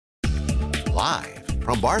Live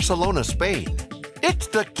from Barcelona, Spain, it's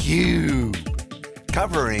theCUBE,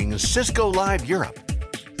 covering Cisco Live Europe.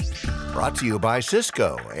 Brought to you by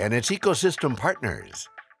Cisco and its ecosystem partners.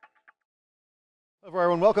 Hello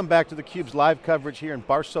everyone, welcome back to theCUBE's live coverage here in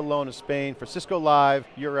Barcelona, Spain for Cisco Live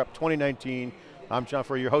Europe 2019. I'm John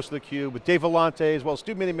Furrier, your host of theCUBE, with Dave Vellante, as well as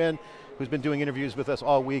Stu Miniman, who's been doing interviews with us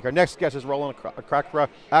all week. Our next guest is Roland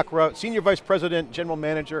Acra, Senior Vice President, General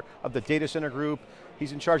Manager of the Data Center Group.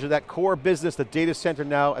 He's in charge of that core business, the data center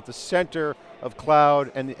now at the center of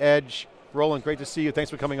cloud and the edge. Roland, great to see you, thanks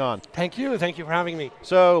for coming on. Thank you for having me.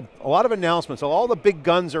 So, a lot of announcements, all the big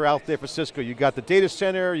guns are out there for Cisco. You got the data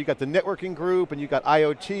center, you got the networking group, and you got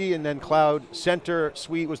IoT, and then Cloud Center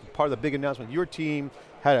Suite was part of the big announcement. Your team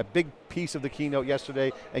had a big piece of the keynote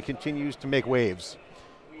yesterday and continues to make waves.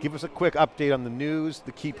 Give us a quick update on the news,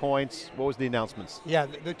 the key points, what was the announcements? Yeah,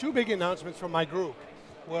 the two big announcements from my group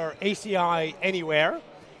were ACI Anywhere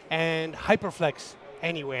and HyperFlex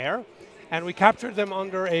Anywhere, and we captured them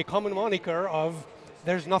under a common moniker of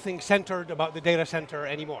there's nothing centered about the data center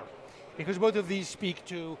anymore, because both of these speak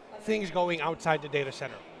to things going outside the data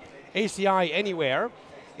center. ACI Anywhere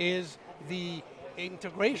is the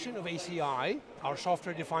integration of ACI, our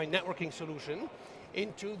software-defined networking solution,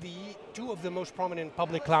 into the two of the most prominent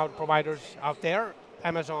public cloud providers out there,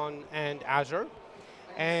 Amazon and Azure.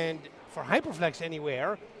 And for HyperFlex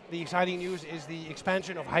Anywhere, the exciting news is the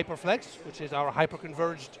expansion of HyperFlex, which is our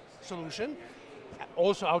hyper-converged solution,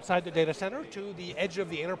 also outside the data center, to the edge of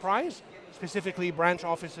the enterprise, specifically branch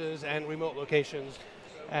offices and remote locations.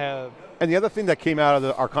 And the other thing that came out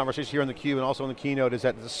of our conversation here on theCUBE and also in the keynote is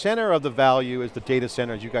that the center of the value is the data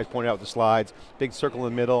center, as you guys pointed out with the slides, big circle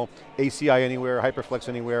in the middle, ACI Anywhere, HyperFlex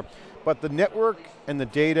Anywhere, but the network and the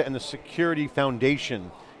data and the security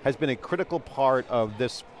foundation has been a critical part of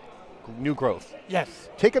this new growth. Yes.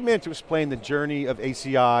 Take a minute to explain the journey of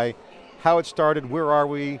ACI, how it started, where are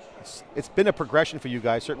we? It's been a progression for you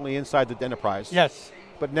guys, certainly inside the enterprise. Yes.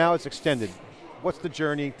 But now it's extended. What's the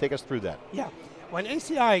journey? Take us through that. Yeah. When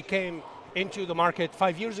ACI came into the market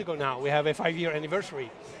 5 years ago now, we have a 5-year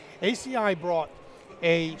anniversary, ACI brought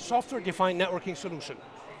a software-defined networking solution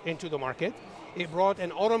into the market. It brought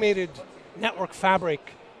an automated network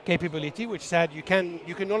fabric capability, which said you can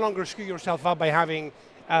no longer screw yourself up by having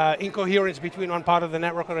incoherence between one part of the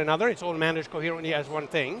network or another. It's all managed coherently as one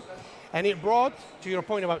thing. And it brought, to your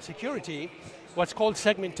point about security, what's called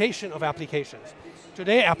segmentation of applications.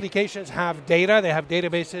 Today, applications have data, they have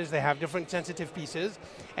databases, they have different sensitive pieces,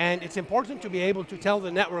 and it's important to be able to tell the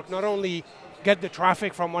network not only get the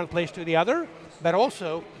traffic from one place to the other, but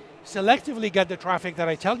also selectively get the traffic that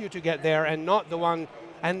I tell you to get there and not the one,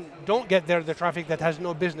 and don't get there the traffic that has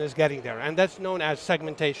no business getting there. And that's known as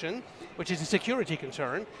segmentation, which is a security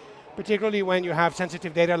concern, particularly when you have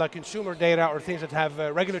sensitive data like consumer data or things that have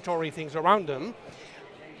regulatory things around them.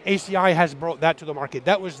 ACI has brought that to the market.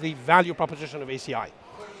 That was the value proposition of ACI.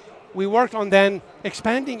 We worked on then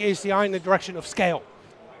expanding ACI in the direction of scale.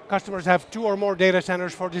 Customers have 2 or more data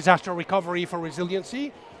centers for disaster recovery, for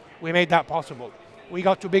resiliency. We made that possible. We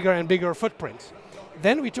got to bigger and bigger footprints.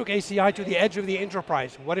 Then we took ACI to the edge of the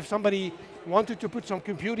enterprise. What if somebody wanted to put some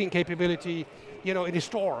computing capability, in a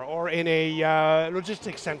store or in a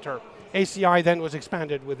logistics center? ACI then was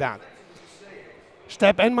expanded with that.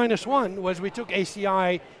 Step N-1 was we took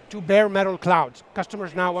ACI to bare metal clouds.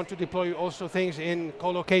 Customers now want to deploy also things in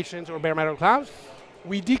co-locations or bare metal clouds.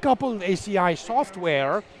 We decoupled ACI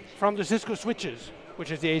software from the Cisco switches, which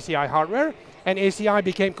is the ACI hardware, and ACI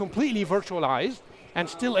became completely virtualized and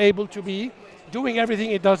still able to be doing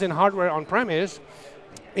everything it does in hardware on-premise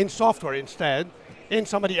in software instead, in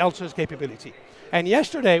somebody else's capability. And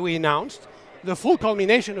yesterday we announced the full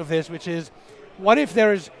culmination of this, which is, what if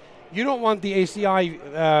you don't want the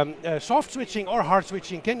ACI soft switching or hard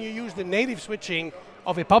switching, can you use the native switching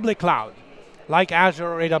of a public cloud, like Azure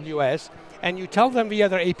or AWS, and you tell them via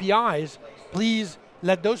their APIs, please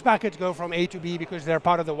let those packets go from A to B because they're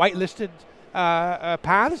part of the whitelisted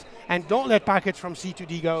paths, and don't let packets from C to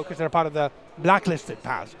D go because they're part of the blacklisted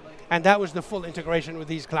paths. And that was the full integration with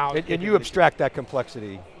these clouds. And you abstract that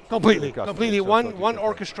complexity. Completely. One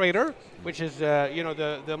orchestrator, which is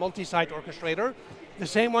the multi-site orchestrator, the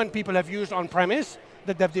same one people have used on-premise,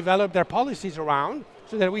 that they've developed their policies around,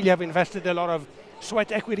 so that we have invested a lot of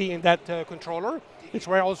sweat equity in that controller. It's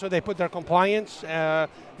where also they put their compliance,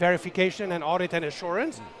 verification and audit and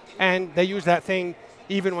assurance, and they use that thing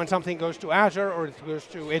even when something goes to Azure or it goes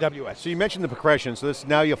to AWS. So you mentioned the progression, so this is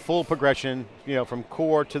now your full progression, from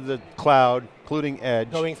core to the cloud, including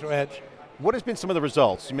edge. Going through edge. What has been some of the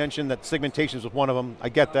results? You mentioned that segmentation was one of them, I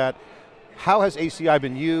get that. How has ACI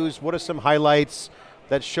been used? What are some highlights?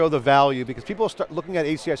 that show the value, because people start looking at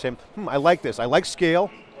ACI saying, I like this, I like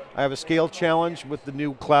scale, I have a scale challenge with the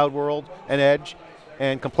new cloud world and edge,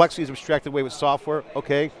 and complexity is abstracted away with software.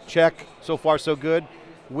 Okay, check, so far so good.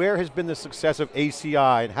 Where has been the success of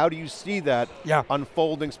ACI, and how do you see that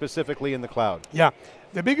unfolding specifically in the cloud? Yeah,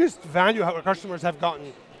 the biggest value our customers have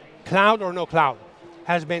gotten, cloud or no cloud,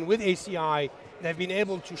 has been with ACI. They've been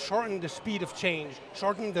able to shorten the speed of change,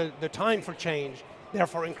 shorten the time for change,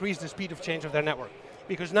 therefore increase the speed of change of their network.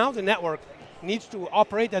 Because now the network needs to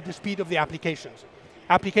operate at the speed of the applications.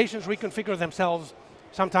 Applications reconfigure themselves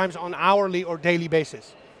sometimes on hourly or daily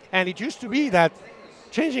basis. And it used to be that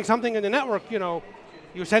changing something in the network,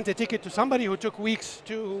 you sent a ticket to somebody who took weeks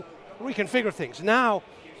to reconfigure things. Now,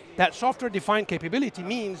 that software-defined capability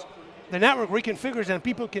means the network reconfigures and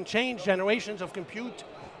people can change generations of compute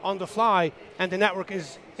on the fly, and the network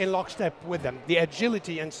is in lockstep with them. The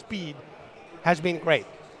agility and speed has been great.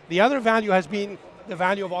 The other value has been the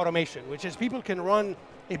value of automation, which is people can run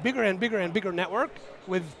a bigger and bigger and bigger network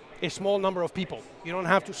with a small number of people. You don't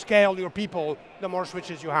have to scale your people the more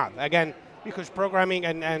switches you have. Again, because programming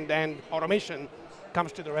and automation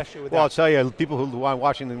comes to the rescue with that. Well, I'll tell you, people who are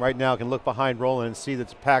watching them right now can look behind Roland and see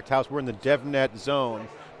that's a packed house. We're in the DevNet zone,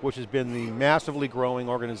 which has been the massively growing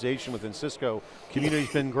organization within Cisco.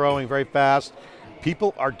 Community's been growing very fast.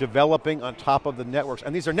 People are developing on top of the networks,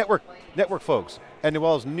 and these are network folks, and as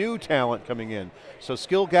well as new talent coming in. So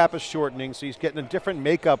skill gap is shortening, so he's getting a different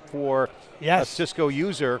makeup for a Cisco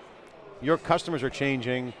user. Your customers are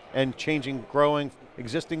changing, growing,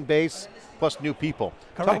 existing base, plus new people.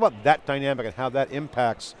 Correct. Talk about that dynamic and how that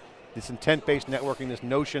impacts this intent-based networking, this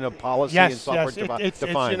notion of policy and software defined.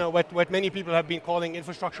 It's what many people have been calling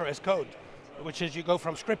infrastructure as code, which is you go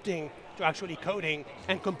from scripting to actually coding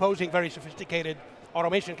and composing very sophisticated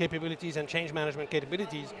automation capabilities and change management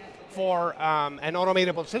capabilities for an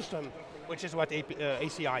automatable system, which is what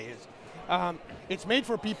ACI is. It's made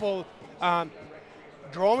for people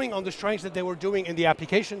drawing on the strengths that they were doing in the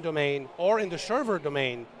application domain or in the server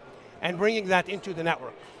domain and bringing that into the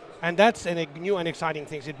network. And that's a new and exciting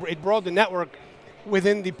thing. It brought the network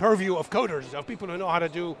within the purview of coders, of people who know how to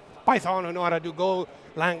do Python, who know how to do Go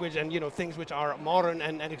language, and things which are modern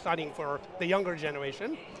and exciting for the younger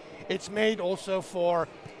generation. It's made also for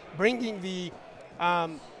bringing the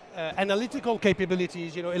analytical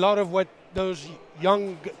capabilities. A lot of what those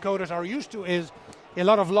young coders are used to is a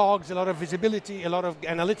lot of logs, a lot of visibility, a lot of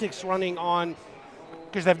analytics running on,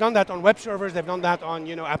 because they've done that on web servers, they've done that on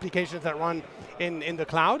applications that run in the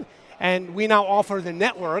cloud. And we now offer the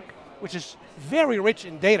network, which is very rich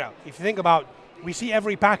in data. If you think about, we see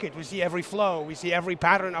every packet, we see every flow, we see every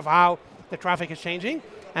pattern of how the traffic is changing,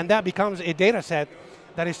 and that becomes a data set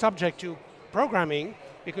that is subject to programming,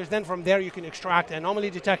 because then from there you can extract anomaly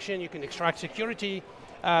detection, you can extract security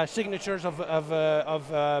signatures of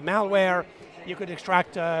malware, you could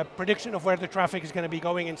extract prediction of where the traffic is going to be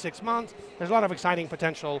going in 6 months. There's a lot of exciting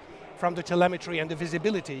potential from the telemetry and the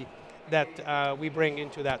visibility that we bring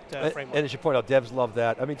into that framework. And as you point out, devs love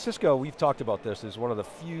that. I mean, Cisco, we've talked about this, is one of the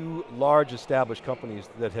few large established companies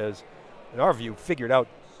that has, in our view, figured out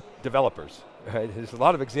developers. Right? There's a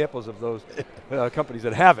lot of examples of those companies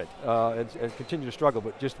that have it and continue to struggle,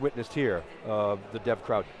 but just witnessed here, the dev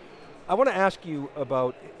crowd. I want to ask you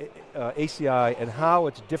about ACI and how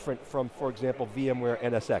it's different from, for example, VMware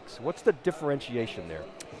NSX. What's the differentiation there?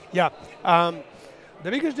 Yeah, the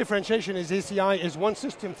biggest differentiation is ACI is one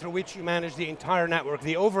system through which you manage the entire network.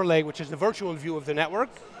 The overlay, which is the virtual view of the network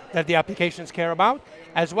that the applications care about,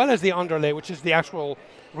 as well as the underlay, which is the actual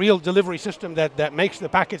real delivery system that makes the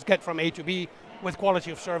packets get from A to B with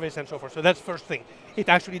quality of service and so forth. So that's the first thing. It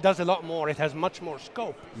actually does a lot more. It has much more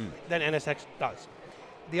scope than NSX does.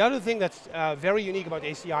 The other thing that's very unique about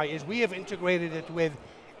ACI is we have integrated it with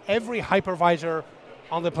every hypervisor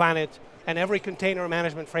on the planet and every container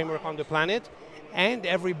management framework on the planet and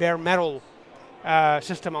every bare metal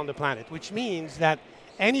system on the planet, which means that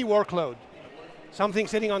any workload, something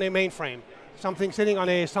sitting on a mainframe, something sitting on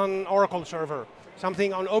a Sun Oracle server,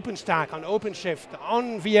 something on OpenStack, on OpenShift,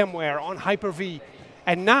 on VMware, on Hyper-V,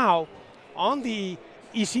 and now on the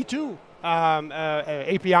EC2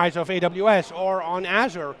 APIs of AWS or on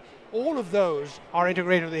Azure, all of those are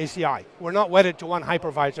integrated with ACI. We're not wedded to one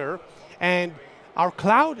hypervisor, and our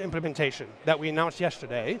cloud implementation that we announced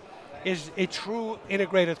yesterday is a true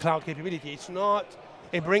integrated cloud capability. It's not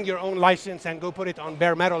a bring your own license and go put it on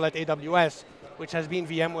bare metal at AWS, which has been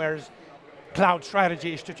VMware's cloud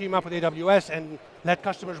strategy, is to team up with AWS and let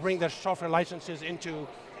customers bring their software licenses into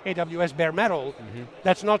AWS bare metal.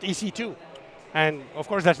 That's not EC2. And of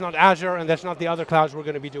course that's not Azure and that's not the other clouds we're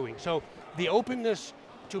going to be doing. So the openness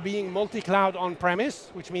to being multi-cloud on-premise,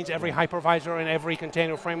 which means every hypervisor and every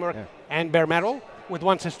container framework and bare metal with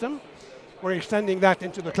one system. We're extending that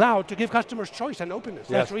into the cloud to give customers choice and openness.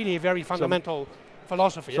 That's really a very fundamental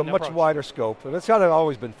philosophy. So much wider scope, and that's kind of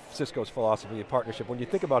always been Cisco's philosophy in partnership. When you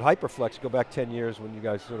think about HyperFlex, go back 10 years when you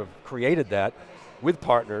guys sort of created that with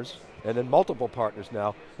partners, and then multiple partners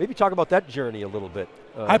now. Maybe talk about that journey a little bit.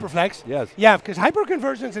 HyperFlex? Yes. Yeah, because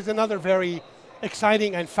hyperconvergence is another very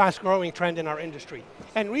exciting and fast-growing trend in our industry.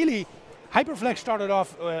 And really, HyperFlex started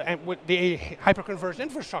off, and with the hyperconverged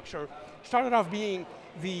infrastructure, started off being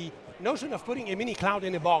the notion of putting a mini cloud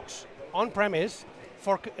in a box on-premise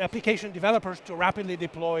for application developers to rapidly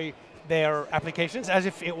deploy their applications as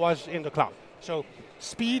if it was in the cloud. So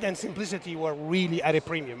speed and simplicity were really at a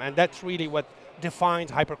premium, and that's really what defines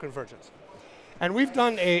hyperconvergence. And we've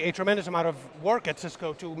done a tremendous amount of work at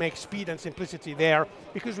Cisco to make speed and simplicity there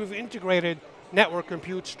because we've integrated network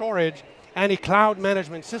compute storage and a cloud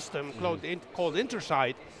management system called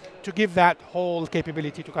Intersight to give that whole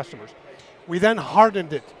capability to customers. We then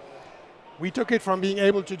hardened it. We took it from being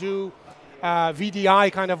able to do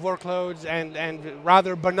VDI kind of workloads and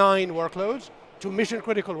rather benign workloads to mission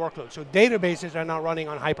critical workloads. So databases are now running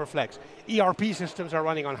on HyperFlex. ERP systems are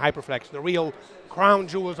running on HyperFlex. The real crown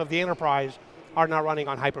jewels of the enterprise are now running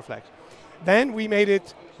on HyperFlex. Then we made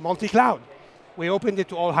it multi-cloud. We opened it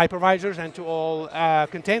to all hypervisors and to all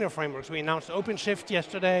container frameworks. We announced OpenShift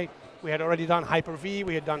yesterday. We had already done Hyper-V.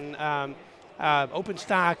 We had done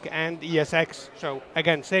OpenStack and ESX. So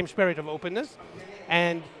again, same spirit of openness.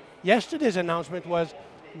 And yesterday's announcement was,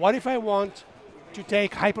 what if I want to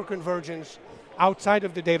take hyperconvergence outside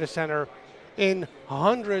of the data center in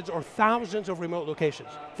hundreds or thousands of remote locations?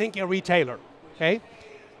 Think a retailer, okay?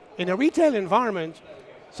 In a retail environment,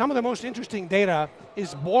 some of the most interesting data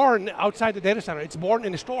is born outside the data center. It's born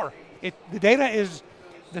in a store. The data is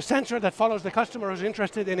the sensor that follows the customer who's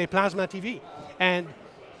interested in a plasma TV. And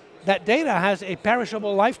that data has a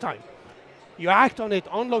perishable lifetime. You act on it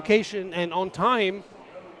on location and on time,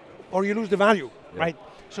 or you lose the value, right?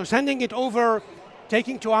 So sending it over,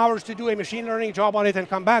 taking 2 hours to do a machine learning job on it and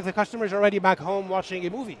come back, the customer's already back home watching a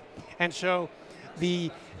movie. And so the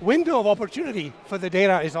window of opportunity for the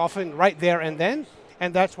data is often right there and then,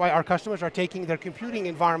 and that's why our customers are taking their computing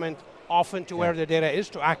environment often to where the data is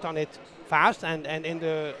to act on it fast and in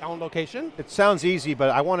the on location. It sounds easy, but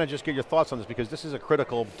I want to just get your thoughts on this because this is a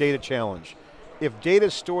critical data challenge. If data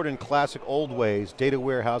is stored in classic old ways, data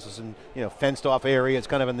warehouses and fenced off areas,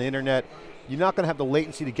 kind of in the internet, you're not going to have the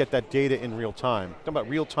latency to get that data in real time. Talking about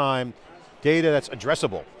real time data that's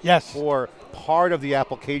addressable. Yes. For part of the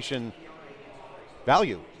application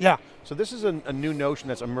value. Yeah. So this is a new notion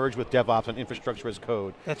that's emerged with DevOps and infrastructure as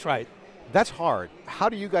code. That's right. That's hard. How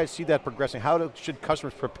do you guys see that progressing? Should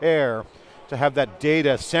customers prepare to have that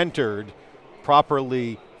data centered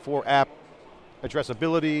properly for app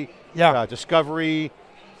addressability, discovery,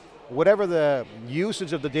 whatever the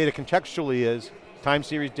usage of the data contextually is, time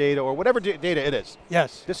series data or whatever data it is.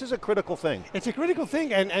 Yes. This is a critical thing. It's a critical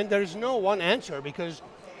thing, and there's no one answer because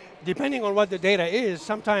depending on what the data is,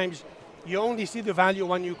 sometimes you only see the value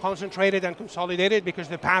when you concentrate it and consolidate it because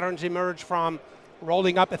the patterns emerge from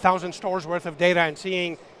rolling up 1,000 stores worth of data and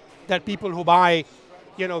seeing that people who buy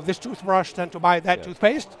this toothbrush tend to buy that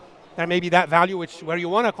toothpaste. There may be that value where you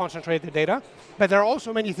want to concentrate the data, but there are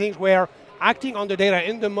also many things where acting on the data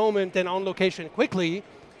in the moment and on location quickly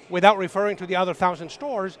without referring to the other 1,000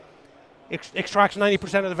 stores extracts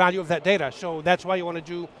 90% of the value of that data. So that's why you want to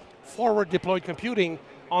do forward deployed computing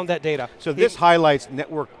on that data. So this highlights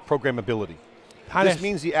network programmability. This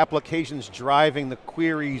means the application's driving the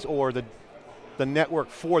queries or the network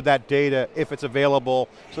for that data if it's available.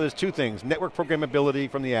 So there's two things, network programmability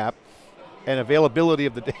from the app and availability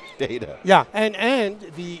of the data. Yeah, and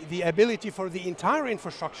the ability for the entire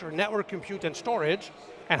infrastructure, network, compute, and storage,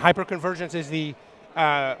 and hyperconvergence is the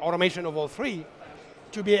automation of all three,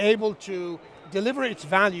 to be able to deliver its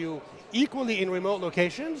value equally in remote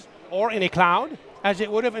locations or in a cloud as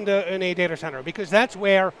it would have in a data center, because that's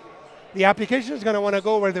where the application is going to want to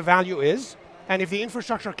go where the value is, and if the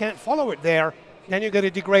infrastructure can't follow it there, then you get a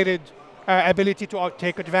degraded ability to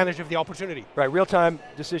take advantage of the opportunity. Right, real-time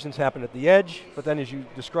decisions happen at the edge, but then as you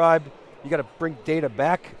described, you got to bring data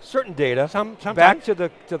back, certain data, back to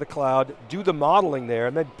the cloud, do the modeling there,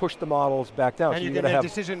 and then push the models back down. And so you get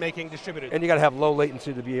decision-making distributed. And you got to have low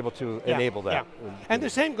latency to be able to enable that. Yeah. And the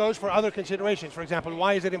same goes for other considerations. For example,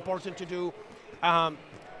 why is it important to do,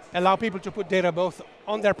 allow people to put data both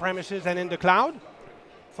on their premises and in the cloud?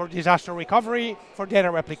 For disaster recovery, for data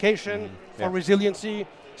replication, for resiliency,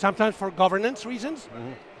 sometimes for governance reasons.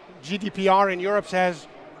 GDPR in Europe says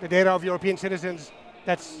the data of European citizens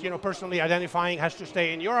that's personally identifying has to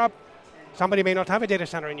stay in Europe. Somebody may not have a data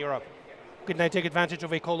center in Europe. Could they take advantage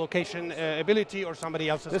of a co-location ability or somebody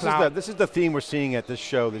else's cloud? This is the theme we're seeing at this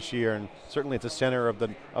show this year, and certainly at the center of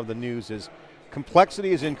the news is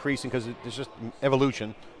complexity is increasing because there's just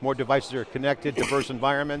evolution. More devices are connected, diverse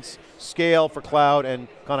environments, scale for cloud and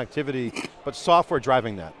connectivity, but software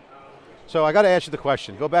driving that. So I got to ask you the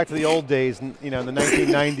question. Go back to the old days, in the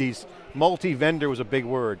 1990s, multi-vendor was a big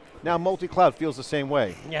word. Now multi-cloud feels the same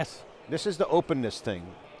way. Yes. This is the openness thing.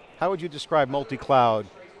 How would you describe multi-cloud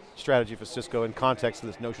strategy for Cisco in context of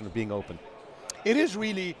this notion of being open? It is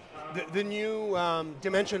really the new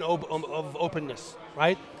dimension of openness,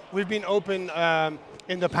 right? We've been open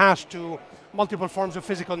in the past to multiple forms of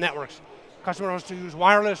physical networks. Customer wants to use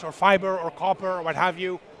wireless or fiber or copper or what have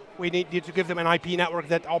you. We need to give them an IP network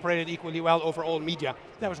that operated equally well over all media.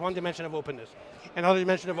 That was one dimension of openness. Another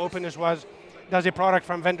dimension of openness was, does a product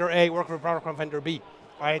from vendor A work with a product from vendor B?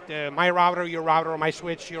 Right? My router, or my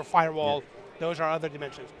switch, your firewall, those are other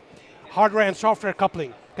dimensions. Hardware and software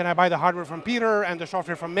coupling. Can I buy the hardware from Peter and the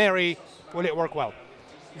software from Mary? Will it work well?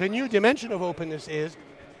 The new dimension of openness is,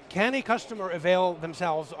 can a customer avail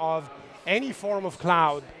themselves of any form of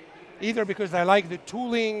cloud, either because they like the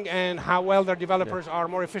tooling and how well their developers are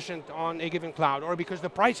more efficient on a given cloud, or because the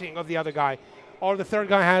pricing of the other guy, or the third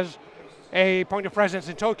guy has a point of presence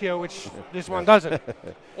in Tokyo, which this one doesn't.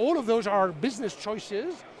 All of those are business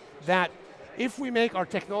choices that if we make our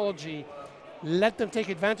technology, let them take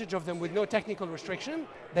advantage of them with no technical restriction,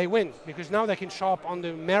 they win, because now they can shop on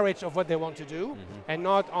the merits of what they want to do, and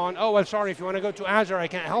not on, oh, well, sorry, if you want to go to Azure, I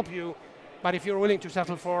can't help you, but if you're willing to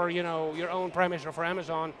settle for your own premise or for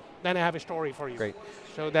Amazon, then I have a story for you. Great.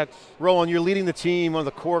 So that's... Roland, you're leading the team, one of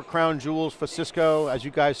the core crown jewels for Cisco. As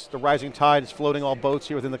you guys, the rising tide is floating all boats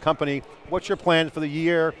here within the company. What's your plan for the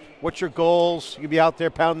year? What's your goals? You'll be out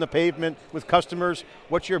there pounding the pavement with customers.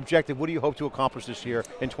 What's your objective? What do you hope to accomplish this year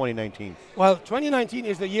in 2019? Well, 2019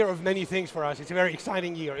 is the year of many things for us. It's a very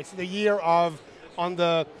exciting year. It's the year of, on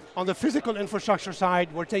the physical infrastructure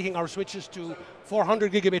side, we're taking our switches to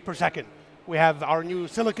 400 gigabit per second. We have our new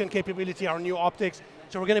silicon capability, our new optics,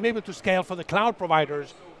 so we're going to be able to scale for the cloud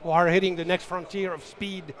providers who are hitting the next frontier of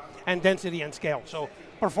speed and density and scale. So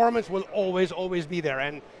performance will always be there.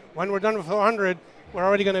 And when we're done with 400, we're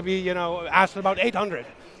already going to be asked about 800.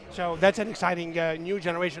 So that's an exciting new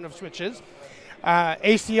generation of switches.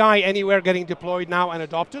 ACI Anywhere getting deployed now and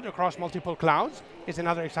adopted across multiple clouds is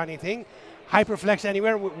another exciting thing. HyperFlex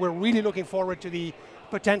Anywhere, we're really looking forward to the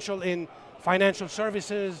potential in financial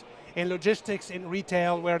services, in logistics, in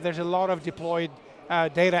retail, where there's a lot of deployed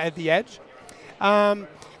data at the edge. And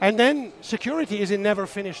then security is a never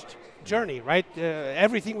finished journey, right?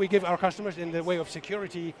 Everything we give our customers in the way of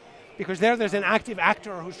security, because there's an active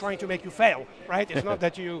actor who's trying to make you fail, right? It's not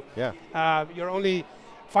that you're only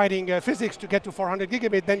fighting physics to get to 400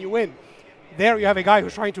 gigabit, then you win. There you have a guy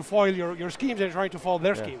who's trying to foil your schemes and trying to foil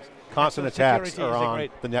their schemes. Constant attacks are on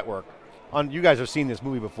the network. You guys have seen this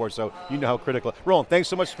movie before, so you know how critical. Roland, thanks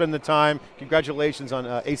so much for spending the time. Congratulations on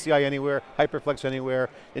ACI Anywhere, HyperFlex Anywhere,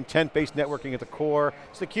 intent-based networking at the core.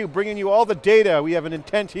 It's theCUBE bringing you all the data. We have an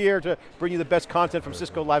intent here to bring you the best content from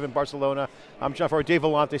Cisco Live in Barcelona. I'm John Furrier, Dave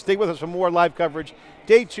Vellante. Stay with us for more live coverage.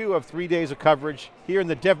 Day 2 of 3 days of coverage here in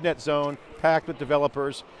the DevNet zone, packed with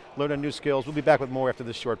developers, learning new skills. We'll be back with more after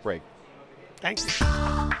this short break. Thanks.